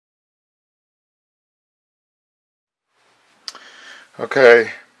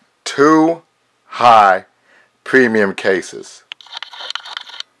Okay, 2 high premium cases.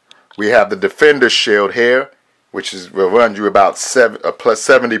 We have the DefenderShield here, which will run you about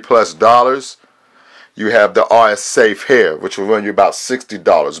 $70+. You have the RS Safe here, which will run you about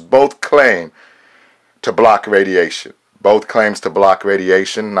 $60. Both claim to block radiation. Both claims to block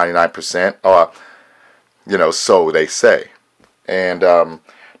radiation, 99%, or so they say. And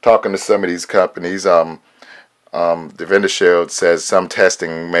talking to some of these companies, DefenderShield says some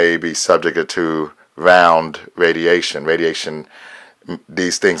testing may be subjected to round radiation.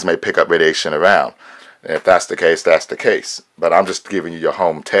 These things may pick up radiation around. And if that's the case, that's the case. But I'm just giving you your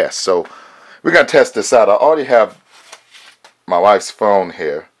home test. So we're gonna test this out. I already have my wife's phone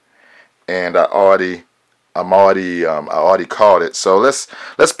here, and I already called it. So let's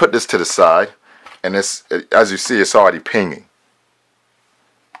put this to the side, and this, as you see, it's already pinging.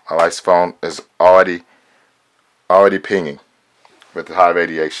 My wife's phone is already pinging with the high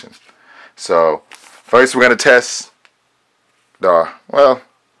radiation. So first we're gonna test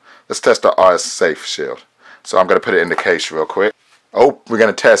let's test the RS Safe shield. So I'm gonna put it in the case real quick. Oh, we're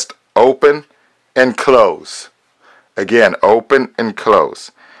gonna test open and close. Again, open and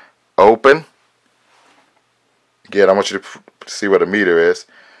close. Open. Again, I want you to see what a meter is.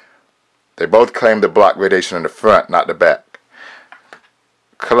 They both claim to block radiation in the front, not the back.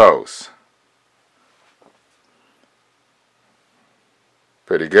 Close.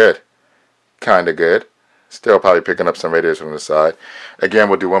 Pretty good. Kinda good. Still probably picking up some radiation from the side. Again,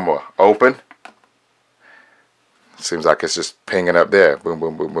 we'll do one more. Open. Seems like it's just pinging up there. Boom,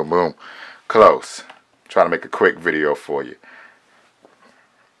 boom, boom, boom, boom. Close. Trying to make a quick video for you.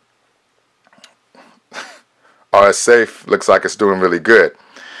 RS Safe looks like it's doing really good.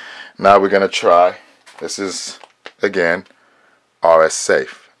 Now we're going to try. This is, again, RS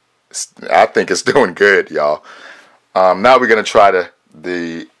Safe. I think it's doing good, y'all. Now we're going to try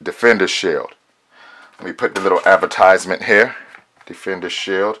the DefenderShield. Let me put the little advertisement here.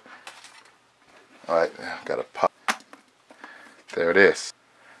 DefenderShield. Alright, got a pop. There it is.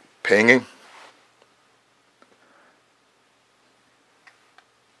 Pinging.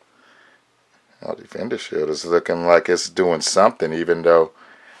 Oh, DefenderShield is looking like it's doing something, even though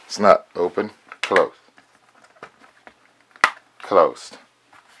it's not open. Closed. Closed.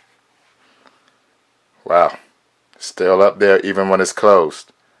 Wow. Still up there even when it's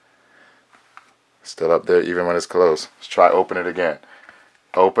closed. Still up there even when it's closed. Let's try open it again.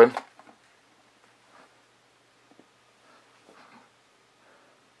 Open.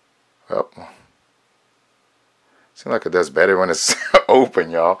 Well, seems like it does better when it's open,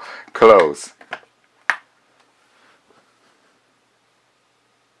 y'all. Close.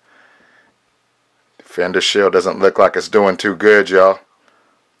 DefenderShield doesn't look like it's doing too good, y'all.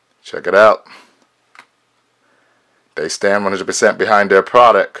 Check it out. They stand 100% behind their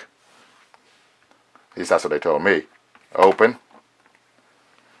product. At least that's what they told me. Open.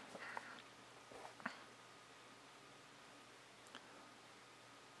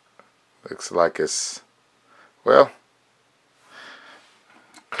 Looks like it's, well,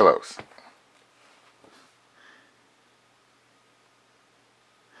 close.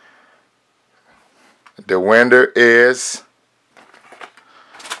 The winner is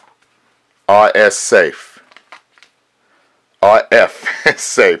RS Safe. RF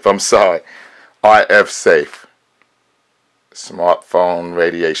Safe, I'm sorry. RF Safe. Smartphone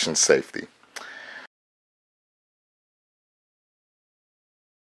radiation safety.